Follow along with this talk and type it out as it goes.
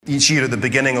Each year at the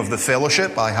beginning of the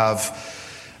fellowship, I have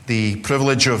the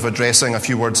privilege of addressing a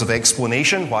few words of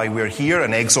explanation why we're here,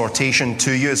 an exhortation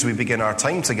to you as we begin our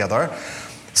time together.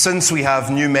 Since we have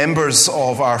new members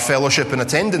of our fellowship in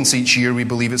attendance each year, we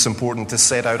believe it's important to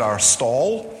set out our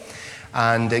stall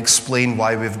and explain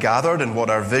why we've gathered and what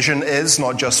our vision is,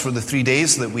 not just for the 3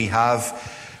 days that we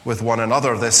have with one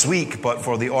another this week, but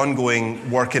for the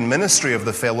ongoing work and ministry of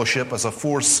the fellowship as a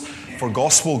force for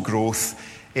gospel growth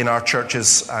in our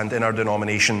churches and in our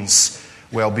denominations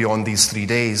well beyond these 3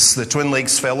 days. The Twin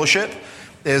Lakes Fellowship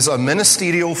is a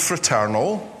ministerial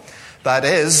fraternal. That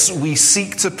is, we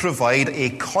seek to provide a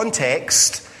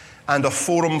context and a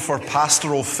forum for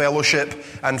pastoral fellowship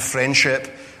and friendship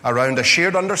around a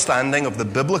shared understanding of the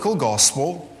biblical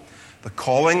gospel, the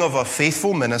calling of a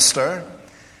faithful minister,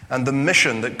 and the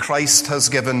mission that Christ has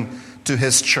given to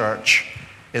his church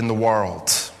in the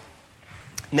world.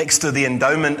 Next to the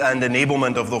endowment and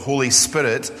enablement of the Holy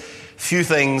Spirit, few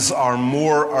things are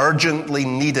more urgently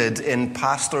needed in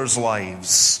pastors'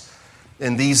 lives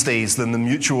in these days than the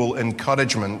mutual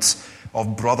encouragement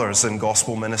of brothers in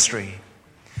gospel ministry.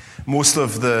 Most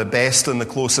of the best and the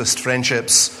closest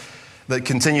friendships that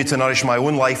continue to nourish my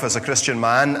own life as a Christian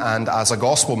man and as a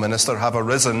gospel minister have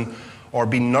arisen or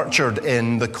been nurtured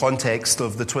in the context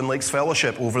of the Twin Lakes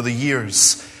Fellowship over the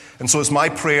years. And so it's my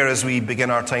prayer as we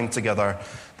begin our time together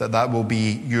that that will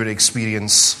be your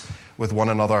experience with one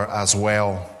another as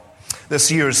well.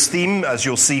 This year's theme, as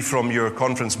you'll see from your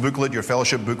conference booklet, your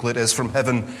fellowship booklet, is "From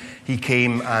Heaven He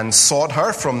Came and Sought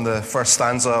Her," from the first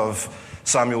stanza of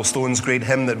Samuel Stone's great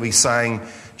hymn that we sang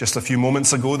just a few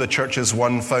moments ago, "The Church's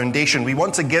One Foundation." We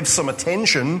want to give some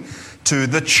attention to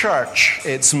the church,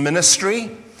 its ministry,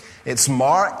 its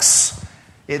marks,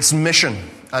 its mission.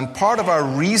 And part of our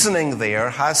reasoning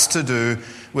there has to do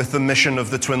with the mission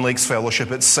of the Twin Lakes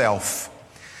Fellowship itself.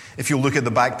 If you look at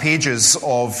the back pages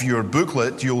of your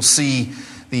booklet, you'll see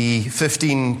the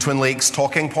 15 Twin Lakes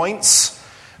talking points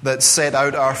that set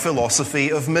out our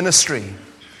philosophy of ministry.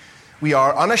 We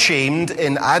are unashamed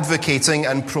in advocating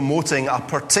and promoting a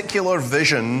particular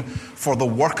vision for the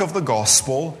work of the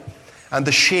gospel and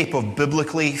the shape of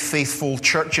biblically faithful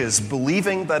churches,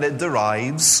 believing that it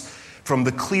derives from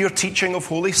the clear teaching of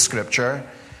Holy Scripture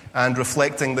and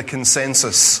reflecting the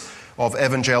consensus of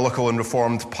evangelical and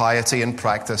reformed piety and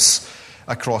practice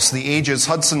across the ages.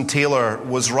 Hudson Taylor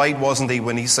was right, wasn't he,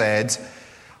 when he said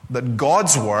that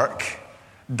God's work,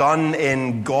 done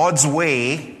in God's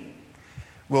way,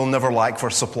 will never lack for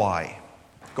supply.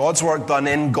 God's work done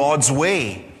in God's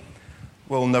way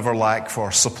will never lack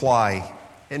for supply.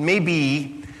 It may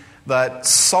be that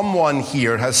someone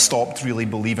here has stopped really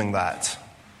believing that.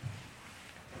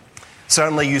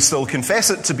 Certainly you still confess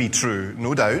it to be true,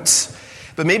 no doubt.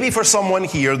 But maybe for someone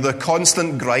here, the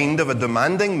constant grind of a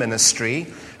demanding ministry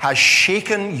has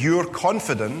shaken your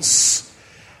confidence,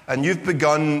 and you've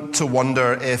begun to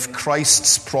wonder if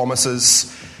Christ's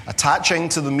promises attaching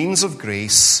to the means of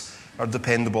grace are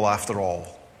dependable after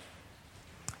all.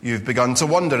 You've begun to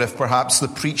wonder if perhaps the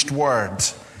preached word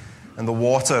and the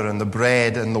water and the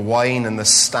bread and the wine and the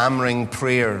stammering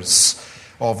prayers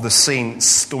of the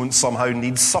saints don't somehow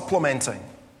need supplementing.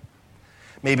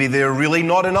 Maybe they're really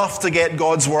not enough to get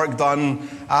God's work done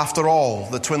after all.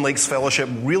 The Twin Lakes Fellowship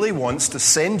really wants to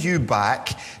send you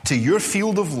back to your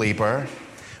field of labor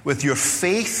with your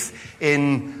faith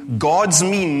in God's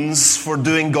means for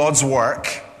doing God's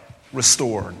work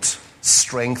restored,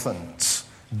 strengthened,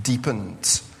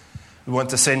 deepened. We want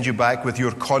to send you back with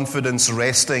your confidence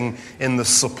resting in the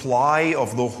supply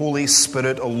of the Holy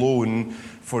Spirit alone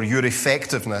for your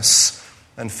effectiveness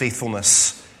and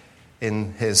faithfulness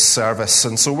in his service.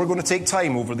 And so we're going to take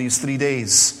time over these 3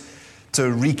 days to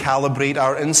recalibrate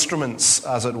our instruments,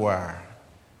 as it were,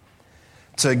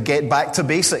 to get back to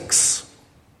basics,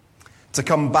 to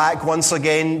come back once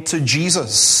again to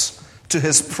Jesus, to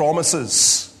his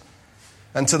promises,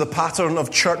 and to the pattern of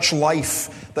church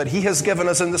life that he has given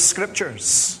us in the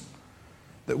Scriptures,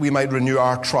 that we might renew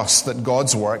our trust that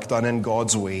God's work done in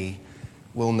God's way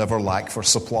will never lack for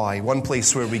supply. One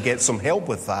place where we get some help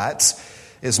with that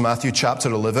is Matthew chapter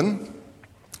 11,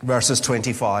 verses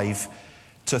 25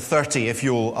 to 30. If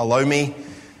you'll allow me,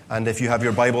 and if you have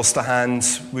your Bibles to hand,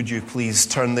 would you please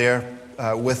turn there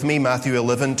with me? Matthew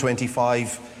 11,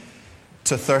 25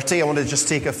 to 30. I want to just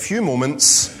take a few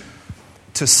moments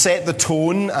to set the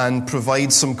tone and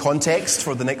provide some context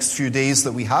for the next few days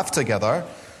that we have together.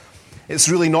 It's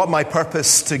really not my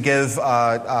purpose to give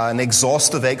an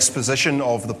exhaustive exposition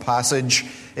of the passage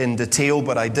in detail,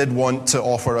 but I did want to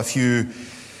offer a few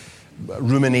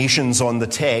ruminations on the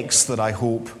text that I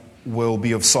hope will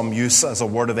be of some use as a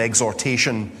word of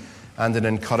exhortation and an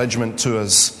encouragement to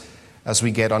us as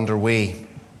we get underway.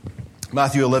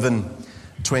 Matthew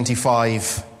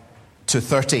 11:25 to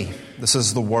 30. This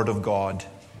is the word of God.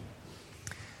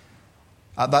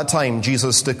 At that time,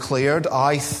 Jesus declared,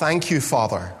 "I thank you,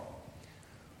 Father,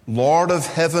 Lord of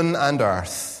heaven and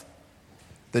earth,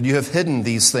 that you have hidden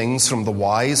these things from the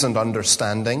wise and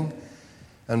understanding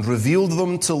and revealed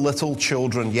them to little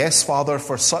children. Yes, Father,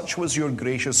 for such was your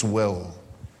gracious will.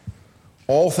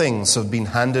 All things have been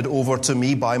handed over to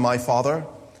me by my Father,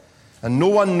 and no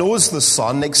one knows the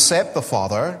Son except the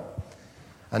Father,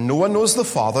 and no one knows the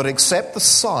Father except the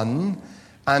Son,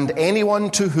 and anyone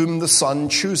to whom the Son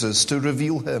chooses to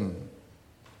reveal him.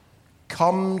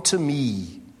 Come to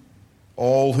me,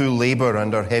 all who labor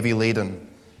and are heavy laden,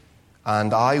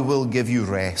 and I will give you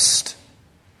rest.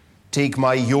 Take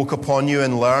my yoke upon you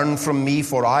and learn from me,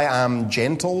 for I am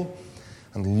gentle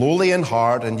and lowly in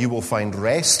heart, and you will find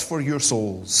rest for your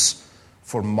souls.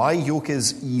 For my yoke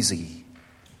is easy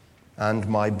and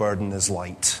my burden is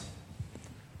light."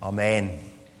 Amen.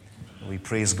 We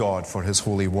praise God for his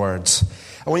holy words.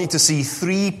 I want you to see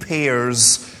three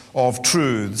pairs of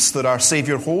truths that our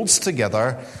Savior holds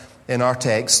together in our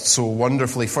text so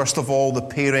wonderfully. First of all, the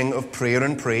pairing of prayer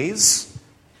and praise.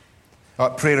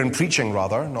 Prayer and preaching,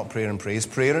 rather, not prayer and praise.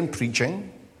 Prayer and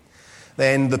preaching.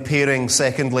 Then the pairing,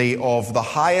 secondly, of the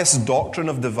highest doctrine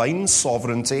of divine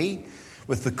sovereignty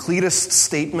with the clearest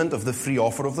statement of the free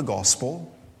offer of the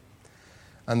gospel.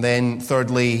 And then,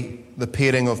 thirdly, the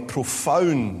pairing of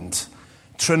profound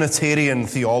Trinitarian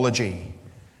theology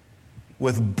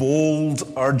with bold,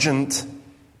 urgent,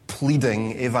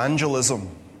 pleading evangelism.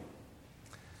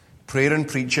 Prayer and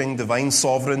preaching, divine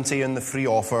sovereignty and the free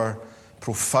offer,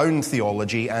 profound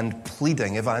theology, and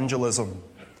pleading evangelism.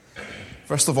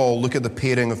 First of all, look at the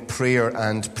pairing of prayer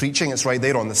and preaching. It's right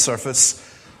there on the surface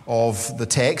of the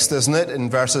text, isn't it? In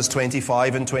verses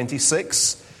 25 and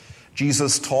 26,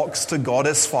 Jesus talks to God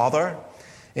his Father.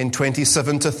 In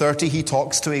 27 to 30, he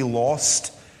talks to a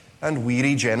lost and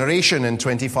weary generation. In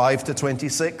 25 to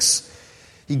 26,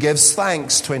 he gives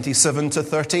thanks. 27 to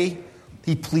 30,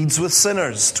 he pleads with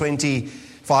sinners.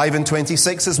 25 and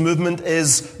 26, his movement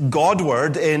is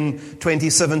Godward. In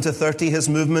 27 to 30, his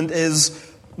movement is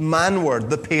manward.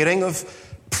 The pairing of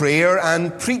prayer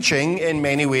and preaching, in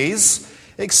many ways,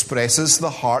 expresses the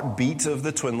heartbeat of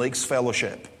the Twin Lakes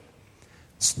Fellowship.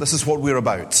 This is what we're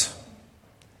about.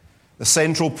 The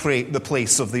central the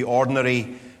place of the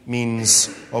ordinary means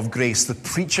of grace, the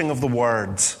preaching of the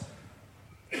word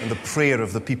and the prayer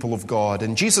of the people of God.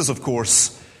 And Jesus, of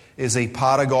course, is a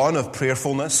paragon of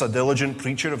prayerfulness, a diligent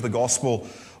preacher of the gospel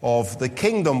of the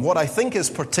kingdom. What I think is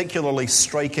particularly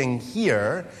striking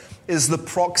here is the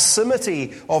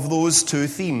proximity of those two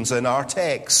themes in our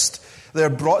text. They're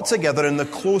brought together in the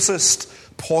closest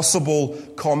possible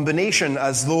combination,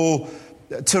 as though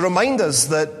to remind us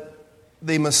that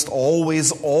they must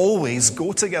always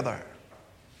go together.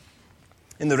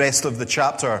 In the rest of the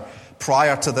chapter,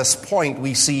 prior to this point,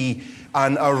 we see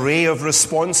an array of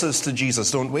responses to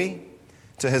Jesus, don't we?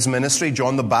 To his ministry.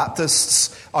 John the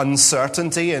Baptist's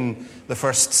uncertainty in the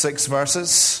first 6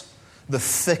 verses. The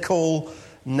fickle,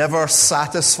 never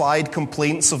satisfied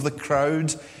complaints of the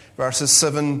crowd, verses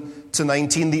 7 to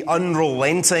 19. The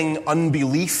unrelenting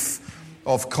unbelief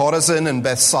of Chorazin and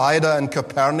Bethsaida and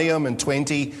Capernaum in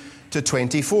 20 to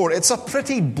 24. It's a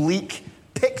pretty bleak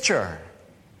picture.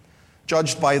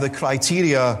 Judged by the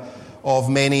criteria of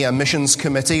many a missions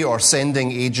committee or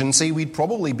sending agency, we'd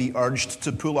probably be urged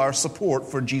to pool our support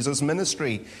for Jesus'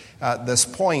 ministry at this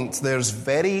point. There's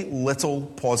very little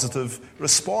positive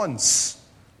response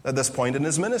at this point in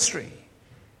his ministry.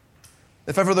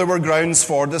 If ever there were grounds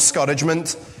for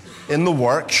discouragement in the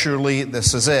work, surely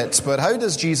this is it. But how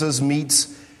does Jesus meet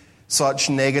such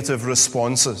negative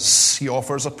responses? He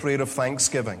offers a prayer of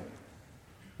thanksgiving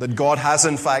that God has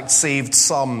in fact saved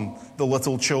some, the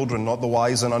little children, not the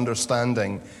wise and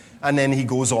understanding. And then he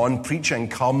goes on preaching,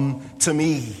 "Come to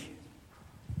me."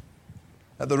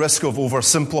 At the risk of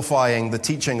oversimplifying the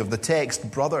teaching of the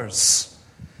text, brothers,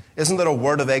 isn't there a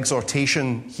word of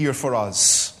exhortation here for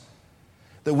us?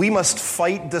 That we must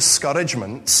fight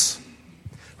discouragement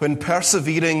when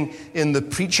persevering in the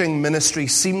preaching ministry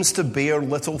seems to bear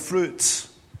little fruit,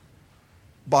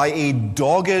 by a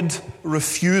dogged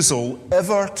refusal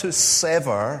ever to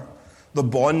sever the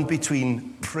bond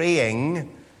between praying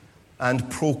and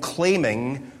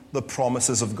proclaiming the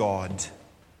promises of God.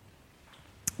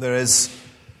 There is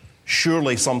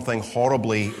surely something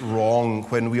horribly wrong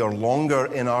when we are longer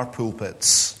in our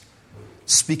pulpits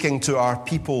speaking to our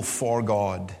people for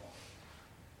God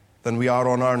than we are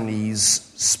on our knees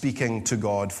speaking to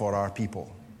God for our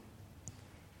people.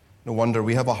 No wonder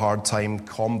we have a hard time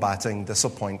combating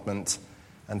disappointment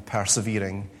and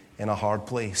persevering in a hard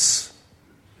place.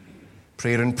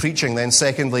 Prayer and preaching. Then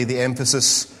secondly, the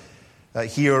emphasis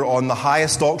here on the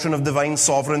highest doctrine of divine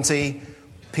sovereignty,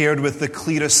 paired with the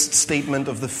clearest statement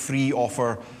of the free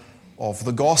offer of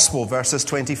the gospel. Verses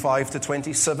 25 to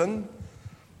 27.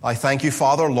 I thank you,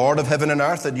 Father, Lord of heaven and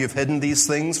earth, that you've hidden these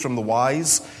things from the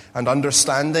wise and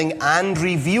understanding and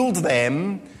revealed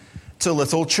them to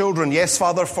little children. Yes,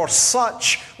 Father, for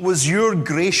such was your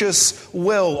gracious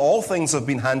will. All things have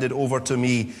been handed over to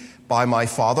me by my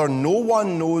Father. No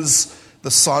one knows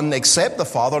the Son except the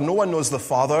Father. No one knows the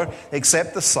Father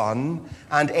except the Son,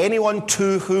 and anyone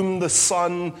to whom the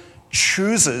Son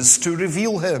chooses to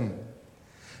reveal him.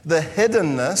 The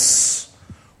hiddenness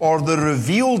or the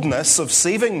revealedness of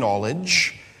saving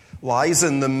knowledge lies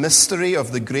in the mystery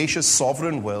of the gracious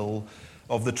sovereign will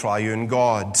of the triune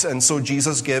God. And so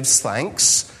Jesus gives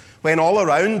thanks when all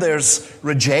around there's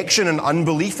rejection and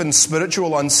unbelief and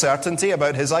spiritual uncertainty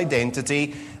about his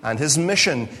identity and his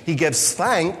mission. He gives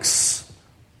thanks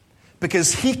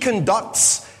because he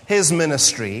conducts his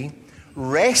ministry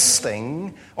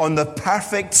resting on the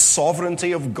perfect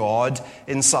sovereignty of God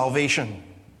in salvation.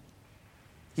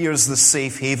 Here's the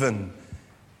safe haven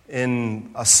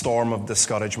in a storm of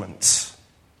discouragement.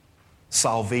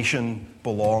 Salvation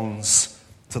belongs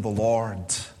to the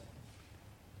Lord.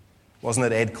 Wasn't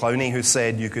it Ed Clowney who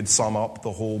said you could sum up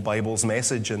the whole Bible's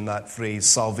message in that phrase,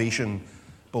 salvation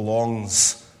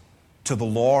belongs to the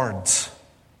Lord?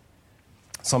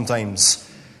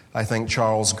 Sometimes I think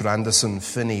Charles Grandison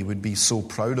Finney would be so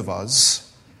proud of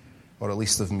us, or at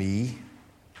least of me,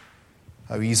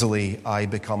 how easily I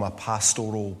become a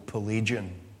pastoral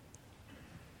Pelagian.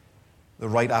 The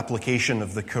right application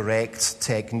of the correct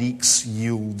techniques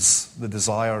yields the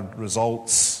desired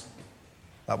results.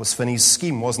 That was Finney's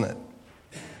scheme, wasn't it?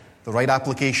 The right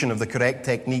application of the correct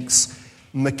techniques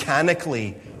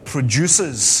mechanically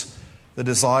produces the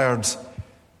desired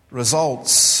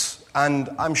results. And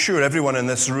I'm sure everyone in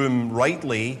this room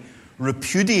rightly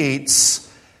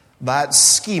repudiates that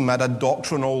scheme at a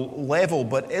doctrinal level,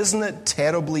 but isn't it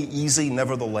terribly easy,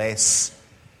 nevertheless,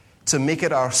 to make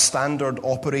it our standard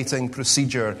operating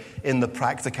procedure in the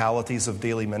practicalities of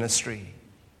daily ministry?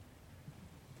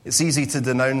 It's easy to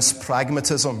denounce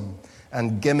pragmatism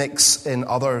and gimmicks in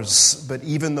others, but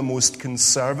even the most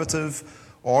conservative,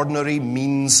 ordinary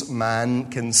means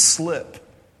man can slip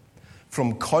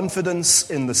from confidence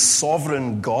in the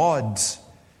sovereign God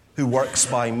who works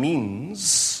by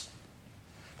means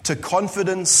to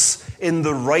confidence in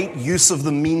the right use of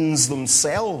the means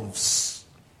themselves,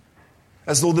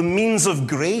 as though the means of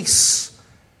grace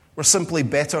were simply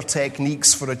better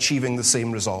techniques for achieving the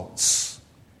same results.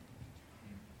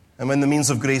 And when the means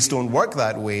of grace don't work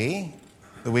that way,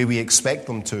 the way we expect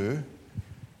them to,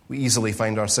 we easily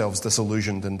find ourselves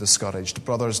disillusioned and discouraged.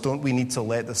 Brothers, don't we need to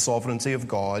let the sovereignty of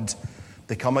God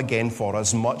become again for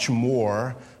us much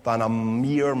more than a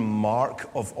mere mark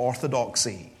of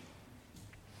orthodoxy?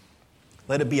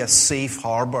 Let it be a safe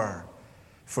harbor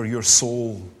for your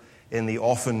soul in the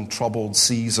often troubled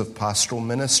seas of pastoral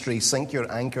ministry. Sink your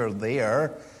anchor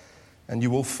there, and you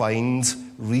will find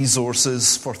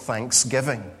resources for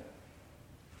thanksgiving.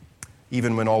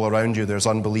 Even when all around you there's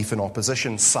unbelief and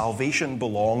opposition, salvation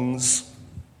belongs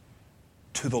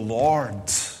to the Lord.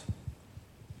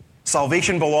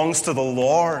 Salvation belongs to the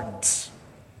Lord.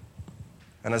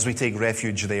 And as we take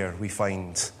refuge there, we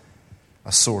find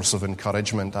a source of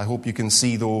encouragement. I hope you can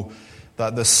see, though,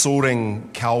 that the soaring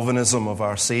Calvinism of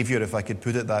our Savior, if I could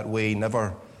put it that way,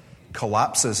 never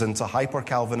collapses into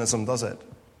hyper-Calvinism, does it?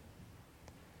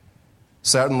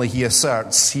 Certainly he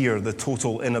asserts here the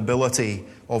total inability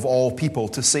of all people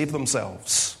to save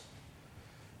themselves.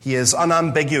 He is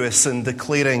unambiguous in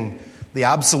declaring the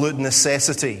absolute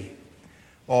necessity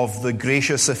of the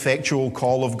gracious, effectual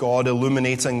call of God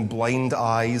illuminating blind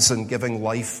eyes and giving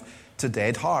life to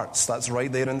dead hearts. That's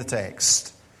right there in the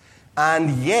text.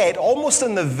 And yet, almost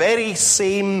in the very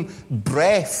same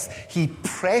breath, he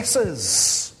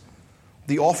presses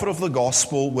the offer of the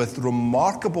gospel with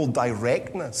remarkable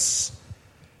directness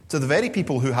to the very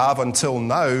people who have until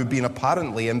now been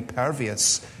apparently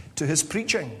impervious to his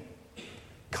preaching.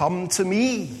 Come to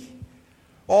me,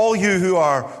 all you who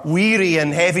are weary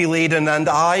and heavy laden, and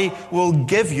I will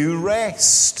give you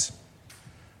rest.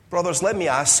 Brothers, let me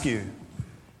ask you,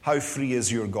 how free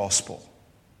is your gospel?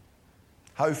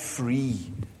 How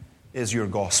free is your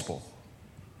gospel?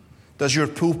 Does your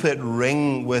pulpit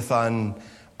ring with an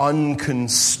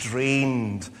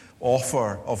unconstrained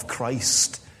offer of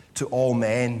Christ to all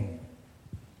men?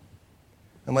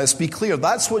 And let's be clear,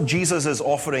 that's what Jesus is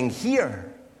offering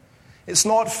here. It's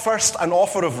not first an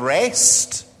offer of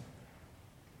rest.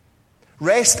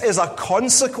 Rest is a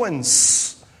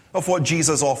consequence of what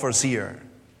Jesus offers here.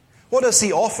 What does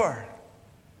he offer?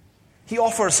 He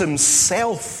offers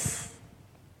himself.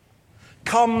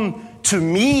 Come to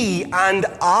me and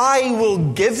I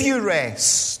will give you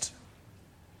rest.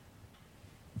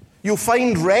 You'll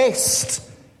find rest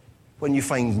when you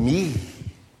find me.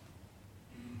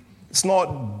 It's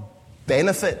not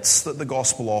benefits that the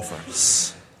gospel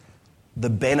offers. The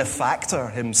benefactor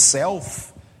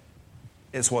himself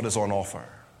is what is on offer.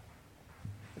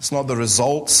 It's not the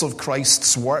results of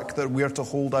Christ's work that we're to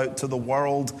hold out to the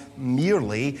world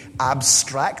merely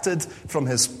abstracted from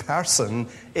his person.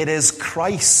 It is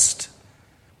Christ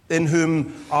in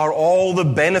whom are all the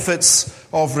benefits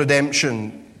of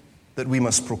redemption that we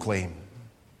must proclaim.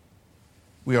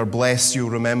 We are blessed, you'll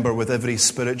remember, with every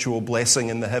spiritual blessing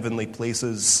in the heavenly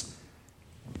places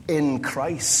in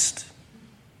Christ.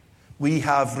 We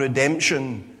have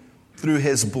redemption through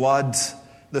his blood,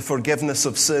 the forgiveness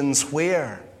of sins.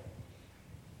 Where?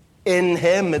 In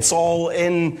him. It's all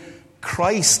in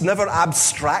Christ, never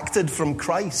abstracted from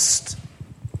Christ.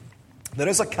 There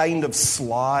is a kind of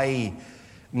sly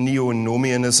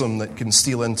neo-nomianism that can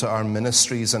steal into our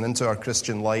ministries and into our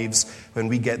Christian lives when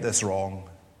we get this wrong.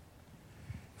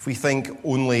 If we think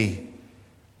only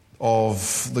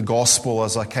of the gospel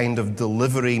as a kind of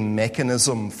delivery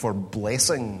mechanism for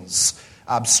blessings,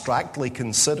 abstractly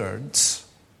considered,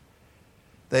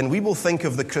 then we will think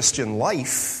of the Christian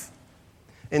life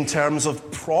in terms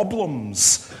of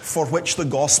problems for which the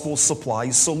gospel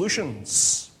supplies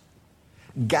solutions.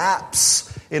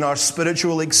 Gaps in our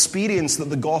spiritual experience that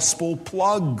the gospel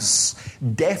plugs.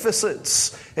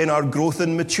 Deficits in our growth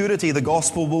and maturity the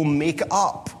gospel will make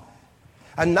up.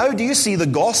 And now do you see the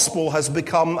gospel has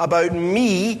become about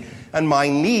me and my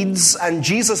needs, and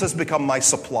Jesus has become my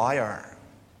supplier.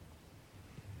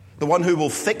 The one who will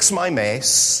fix my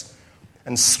mess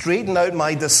and straighten out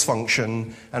my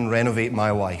dysfunction and renovate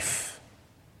my life.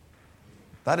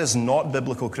 That is not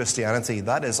biblical Christianity.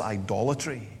 That is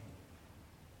idolatry.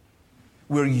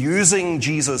 We're using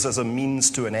Jesus as a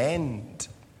means to an end.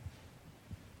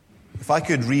 If I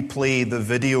could replay the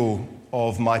video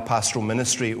of my pastoral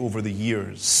ministry over the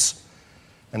years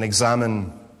and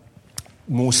examine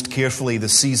most carefully the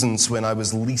seasons when I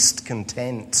was least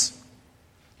content,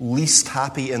 least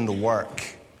happy in the work,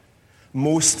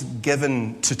 most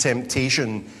given to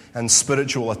temptation and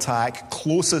spiritual attack,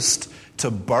 closest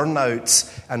to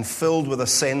burnout and filled with a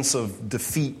sense of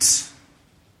defeat,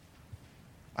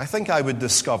 I think I would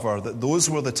discover that those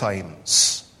were the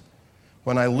times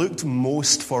when I looked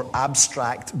most for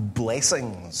abstract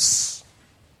blessings,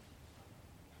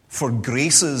 for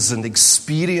graces and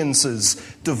experiences,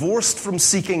 divorced from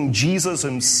seeking Jesus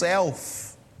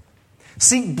himself.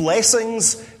 Seek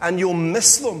blessings and you'll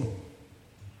miss them.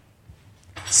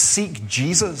 Seek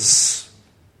Jesus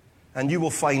and you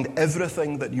will find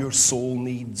everything that your soul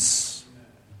needs.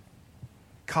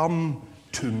 Come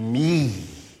to me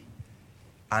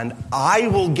and I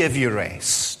will give you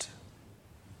rest.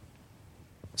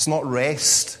 It's not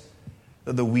rest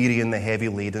that the weary and the heavy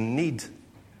laden need.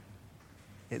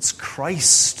 It's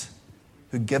Christ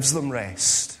who gives them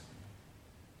rest.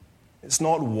 It's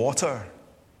not water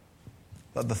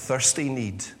that the thirsty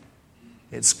need.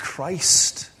 It's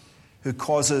Christ who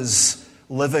causes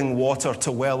living water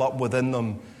to well up within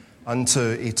them unto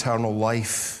eternal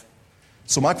life.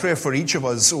 So my prayer for each of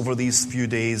us over these few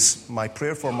days, my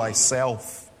prayer for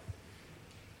myself,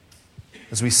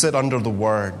 as we sit under the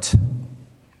Word,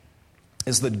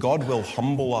 is that God will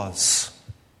humble us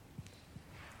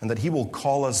and that he will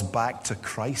call us back to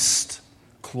Christ,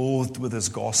 clothed with his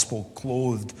gospel,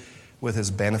 clothed with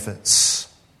his benefits.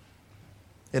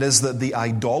 It is that the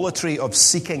idolatry of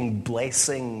seeking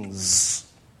blessings,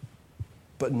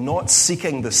 but not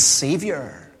seeking the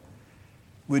Savior,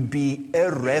 would be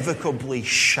irrevocably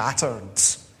shattered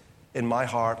in my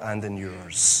heart and in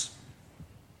yours.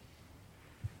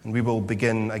 And we will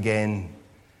begin again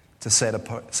to set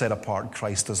apart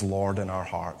Christ as Lord in our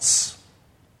hearts.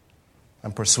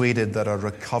 I'm persuaded that a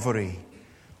recovery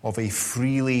of a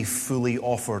freely, fully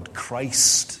offered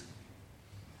Christ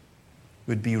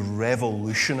would be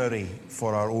revolutionary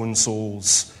for our own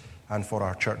souls and for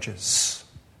our churches.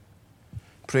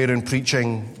 Prayer and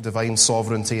preaching, divine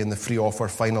sovereignty, and the free offer,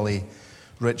 finally,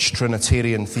 rich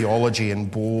Trinitarian theology and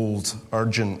bold,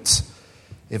 urgent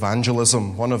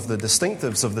evangelism. One of the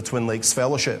distinctives of the Twin Lakes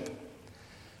Fellowship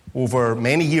over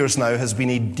many years now has been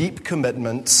a deep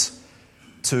commitment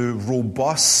to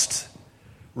robust,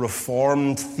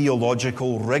 reformed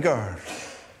theological rigor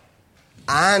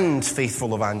and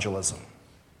faithful evangelism.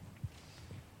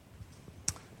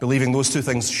 Believing those two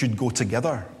things should go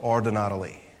together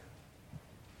ordinarily.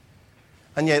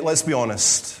 And yet, let's be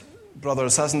honest,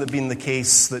 brothers, hasn't it been the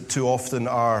case that too often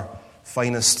our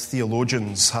finest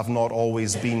theologians have not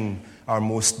always been our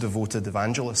most devoted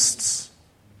evangelists?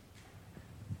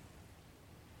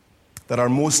 That our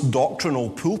most doctrinal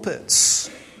pulpits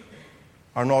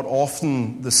are not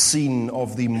often the scene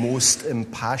of the most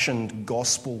impassioned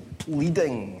gospel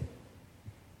pleading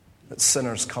that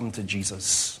sinners come to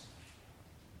Jesus.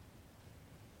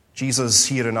 Jesus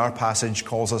here in our passage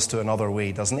calls us to another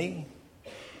way, doesn't he?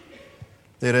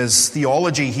 There is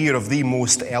theology here of the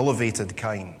most elevated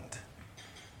kind.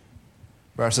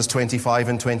 Verses 25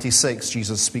 and 26,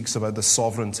 Jesus speaks about the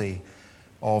sovereignty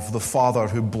of the Father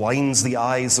who blinds the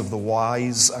eyes of the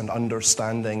wise and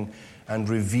understanding and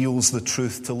reveals the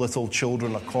truth to little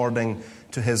children according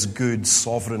to his good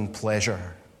sovereign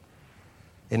pleasure.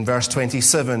 In verse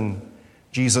 27,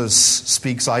 Jesus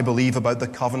speaks, I believe, about the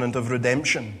covenant of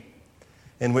redemption,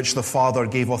 in which the Father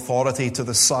gave authority to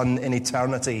the Son in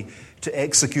eternity to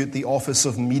execute the office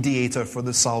of mediator for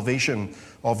the salvation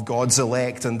of God's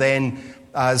elect. And then,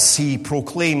 as he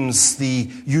proclaims the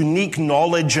unique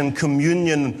knowledge and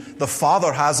communion the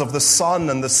Father has of the Son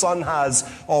and the Son has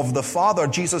of the Father,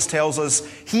 Jesus tells us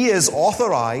he is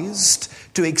authorized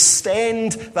to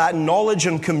extend that knowledge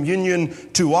and communion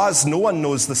to us. No one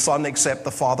knows the Son except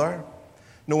the Father.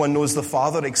 No one knows the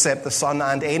Father except the Son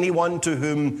and anyone to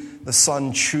whom the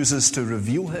Son chooses to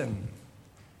reveal him.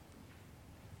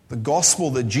 The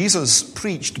gospel that Jesus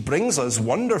preached brings us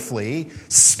wonderfully,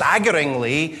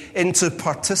 staggeringly, into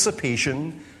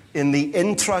participation in the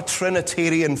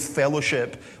intra-Trinitarian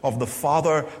fellowship of the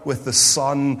Father with the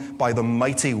Son by the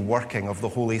mighty working of the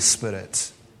Holy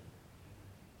Spirit.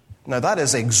 Now that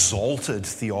is exalted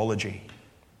theology.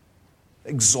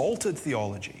 Exalted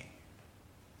theology.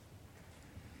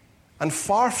 And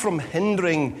far from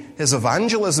hindering his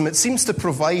evangelism, it seems to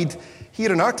provide,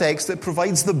 here in our text, it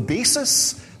provides the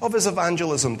basis of his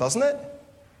evangelism, doesn't it?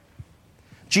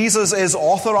 Jesus is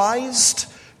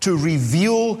authorized to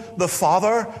reveal the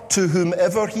Father to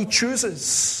whomever he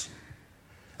chooses.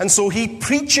 And so he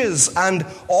preaches and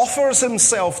offers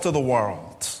himself to the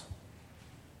world.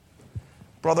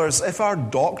 Brothers, if our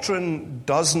doctrine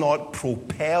does not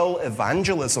propel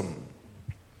evangelism,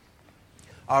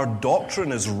 our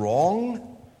doctrine is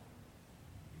wrong,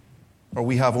 or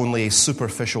we have only a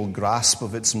superficial grasp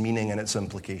of its meaning and its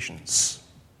implications.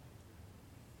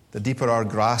 The deeper our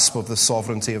grasp of the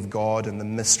sovereignty of God and the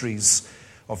mysteries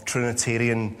of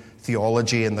Trinitarian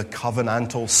theology and the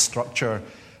covenantal structure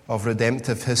of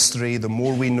redemptive history, the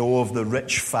more we know of the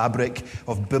rich fabric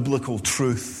of biblical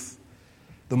truth,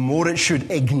 the more it should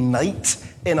ignite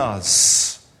in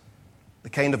us the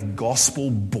kind of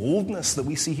gospel boldness that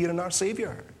we see here in our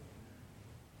Savior.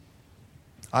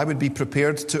 I would be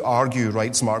prepared to argue,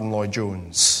 writes Martin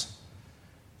Lloyd-Jones,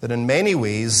 that in many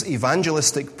ways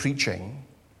evangelistic preaching,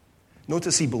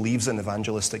 notice he believes in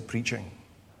evangelistic preaching.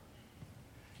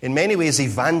 In many ways,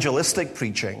 evangelistic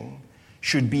preaching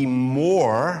should be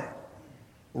more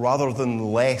rather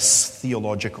than less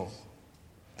theological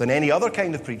than any other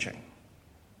kind of preaching.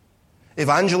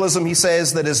 Evangelism, he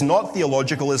says, that is not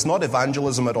theological is not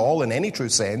evangelism at all in any true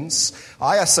sense.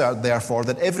 I assert, therefore,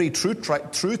 that every true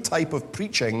type of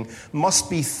preaching must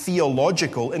be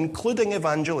theological, including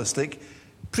evangelistic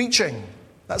preaching.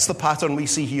 That's the pattern we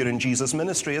see here in Jesus'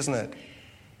 ministry, isn't it?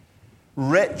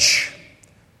 Rich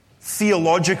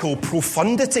theological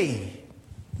profundity,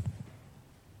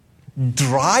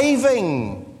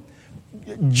 driving,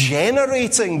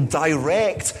 generating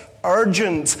direct,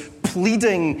 urgent,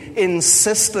 pleading,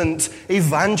 insistent,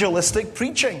 evangelistic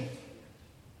preaching.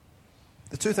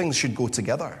 The two things should go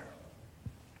together.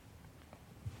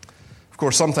 Of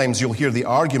course, sometimes you'll hear the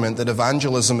argument that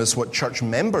evangelism is what church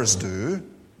members do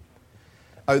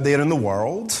out there in the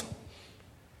world,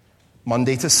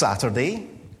 Monday to Saturday,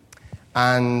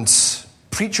 and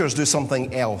preachers do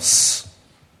something else,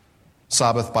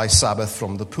 Sabbath by Sabbath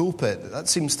from the pulpit. That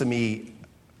seems to me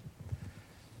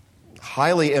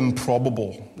highly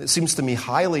improbable. It seems to me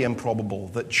highly improbable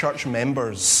that church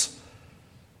members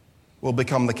will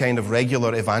become the kind of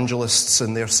regular evangelists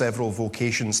in their several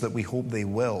vocations that we hope they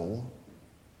will,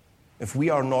 if we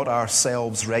are not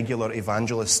ourselves regular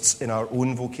evangelists in our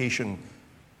own vocation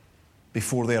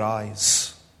before their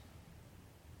eyes.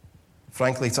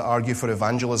 Frankly, to argue for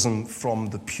evangelism from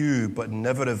the pew but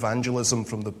never evangelism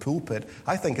from the pulpit,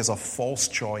 I think is a false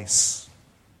choice.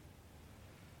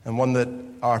 And one that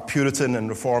our Puritan and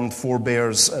Reformed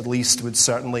forebears, at least, would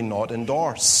certainly not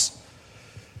endorse.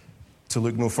 To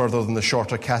look no further than the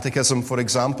Shorter Catechism, for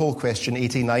example, question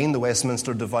 89, the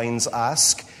Westminster Divines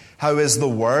ask, how is the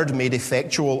word made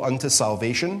effectual unto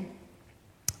salvation?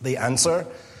 They answer,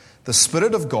 The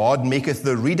Spirit of God maketh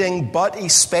the reading, but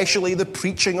especially the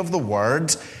preaching of the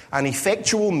word, an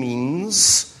effectual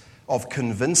means of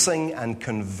convincing and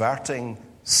converting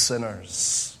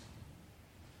sinners,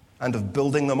 and of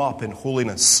building them up in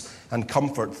holiness and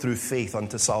comfort through faith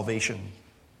unto salvation.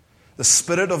 The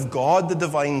Spirit of God, the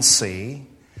divines say,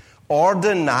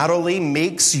 ordinarily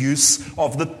makes use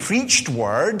of the preached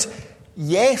word,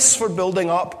 yes, for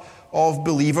building up of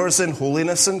believers in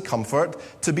holiness and comfort,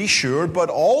 to be sure, but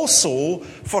also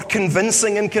for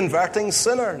convincing and converting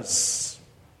sinners.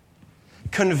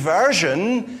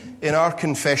 Conversion, in our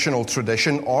confessional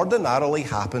tradition, ordinarily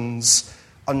happens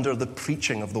under the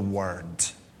preaching of the word.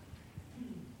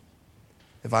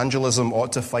 Evangelism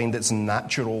ought to find its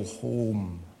natural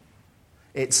home,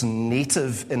 its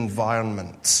native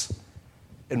environment,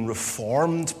 in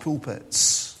reformed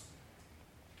pulpits.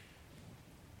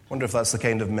 Wonder if that's the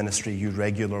kind of ministry you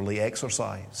regularly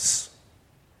exercise.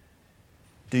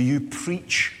 Do you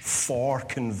preach for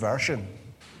conversion?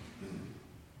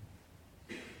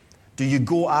 Do you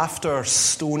go after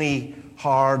stony,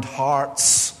 hard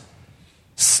hearts,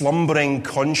 slumbering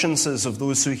consciences of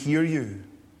those who hear you?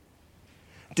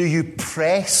 Do you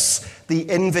press the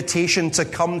invitation to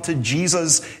come to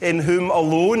Jesus, in whom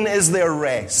alone is there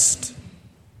rest?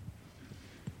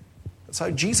 That's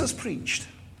how Jesus preached,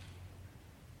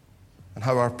 and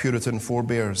how our Puritan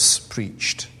forebears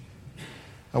preached.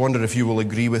 I wonder if you will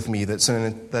agree with me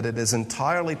that it is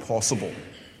entirely possible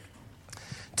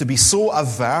to be so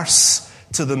averse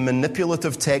to the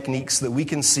manipulative techniques that we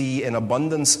can see in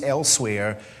abundance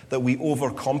elsewhere that we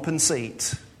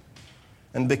overcompensate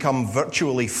and become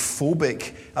virtually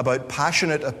phobic about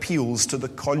passionate appeals to the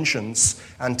conscience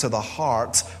and to the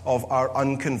heart of our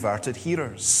unconverted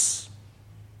hearers.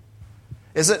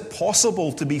 Is it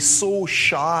possible to be so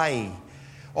shy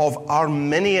of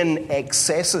Arminian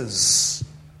excesses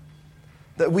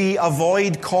that we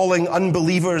avoid calling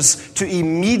unbelievers to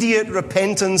immediate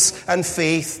repentance and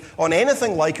faith on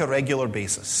anything like a regular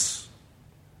basis?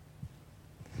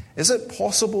 Is it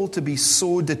possible to be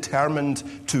so determined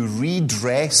to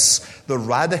redress the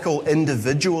radical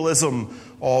individualism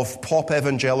of pop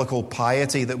evangelical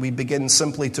piety that we begin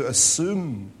simply to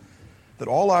assume that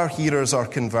all our hearers are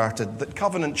converted, that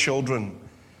covenant children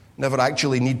never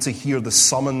actually need to hear the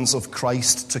summons of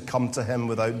Christ to come to him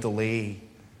without delay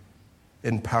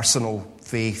in personal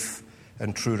faith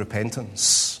and true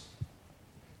repentance?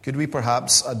 Could we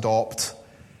perhaps adopt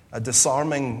a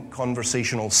disarming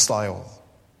conversational style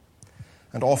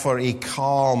and offer a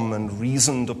calm and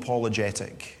reasoned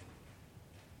apologetic,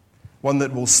 one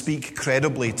that will speak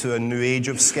credibly to a new age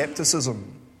of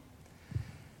skepticism,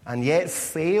 and yet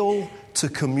fail to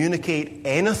communicate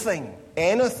anything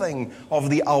of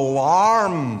the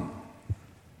alarm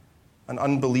an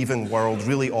unbelieving world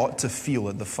really ought to feel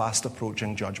at the fast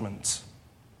approaching judgment?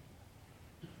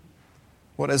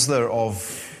 What is there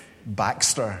of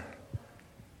Baxter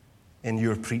in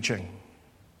your preaching?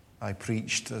 I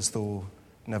preached as though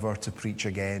never to preach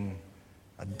again,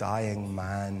 a dying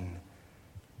man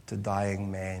to dying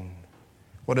men.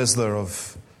 What is there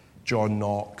of John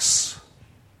Knox,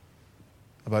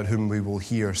 about whom we will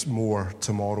hear more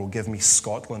tomorrow? Give me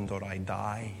Scotland or I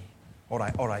die. Or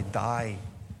I die.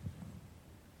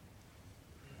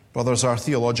 Brothers, our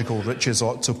theological riches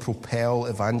ought to propel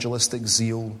evangelistic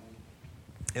zeal.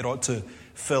 It ought to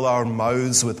fill our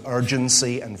mouths with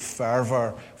urgency and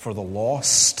fervor for the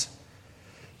lost.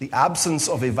 The absence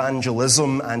of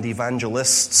evangelism and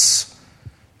evangelists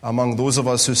among those of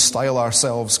us who style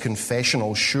ourselves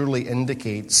confessional surely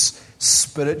indicates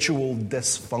spiritual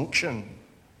dysfunction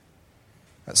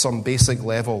at some basic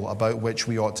level about which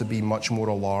we ought to be much more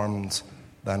alarmed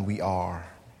than we are.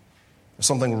 There's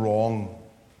something wrong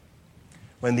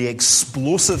when the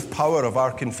explosive power of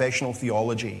our confessional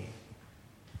theology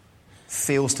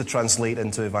fails to translate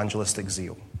into evangelistic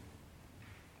zeal.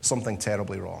 Something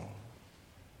terribly wrong.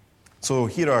 So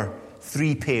here are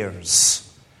three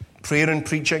pairs: prayer and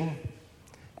preaching,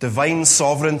 divine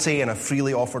sovereignty and a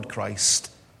freely offered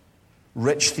Christ,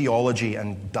 rich theology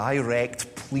and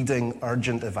direct, pleading,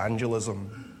 urgent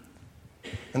evangelism.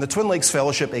 And the Twin Lakes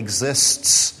Fellowship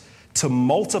exists to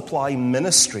multiply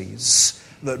ministries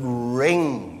that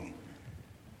ring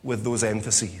with those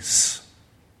emphases,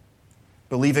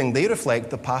 believing they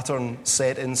reflect the pattern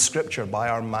set in Scripture by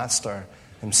our Master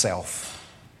himself,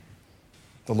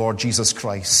 the Lord Jesus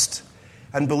Christ,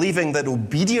 and believing that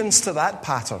obedience to that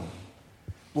pattern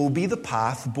will be the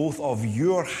path both of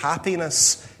your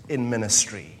happiness in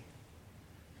ministry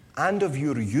and of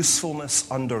your usefulness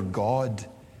under God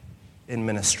in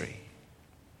ministry.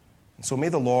 And so may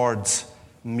the Lord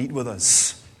meet with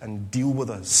us and deal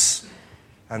with us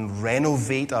and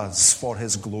renovate us for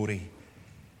his glory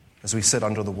as we sit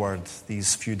under the word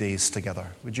these few days together.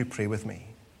 Would you pray with me?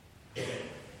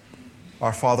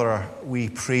 Our Father, we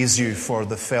praise you for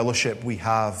the fellowship we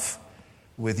have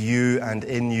with you and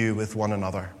in you with one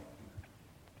another.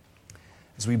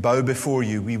 As we bow before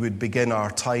you, we would begin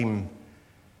our time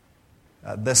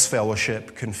at this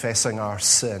fellowship confessing our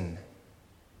sin,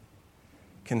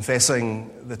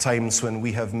 confessing the times when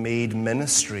we have made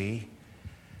ministry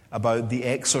about the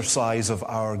exercise of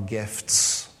our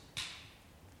gifts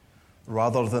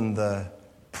rather than the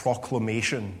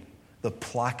proclamation, the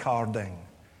placarding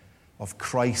of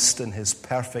Christ and his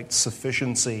perfect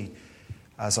sufficiency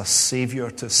as a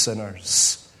Savior to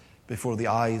sinners before the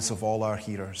eyes of all our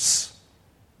hearers.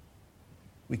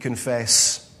 We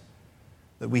confess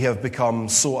that we have become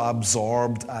so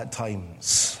absorbed at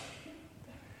times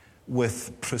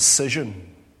with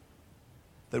precision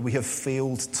that we have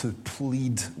failed to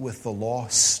plead with the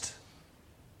lost.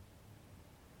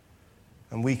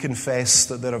 And we confess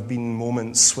that there have been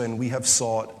moments when we have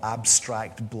sought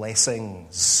abstract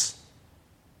blessings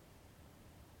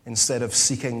instead of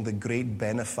seeking the great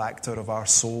benefactor of our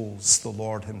souls, the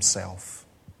Lord himself.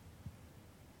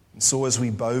 And so as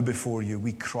we bow before you,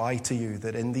 we cry to you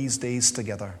that in these days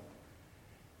together,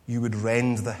 you would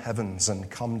rend the heavens and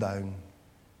come down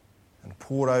and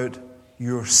pour out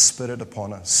your Spirit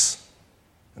upon us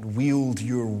and wield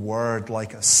your word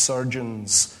like a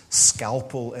surgeon's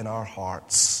scalpel in our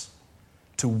hearts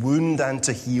to wound and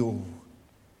to heal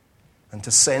and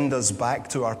to send us back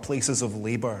to our places of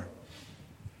labor,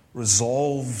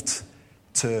 resolved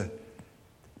to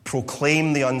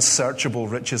proclaim the unsearchable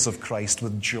riches of Christ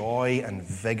with joy and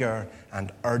vigor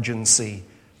and urgency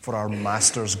for our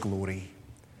Master's glory.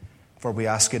 For we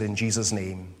ask it in Jesus'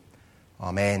 name.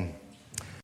 Amen.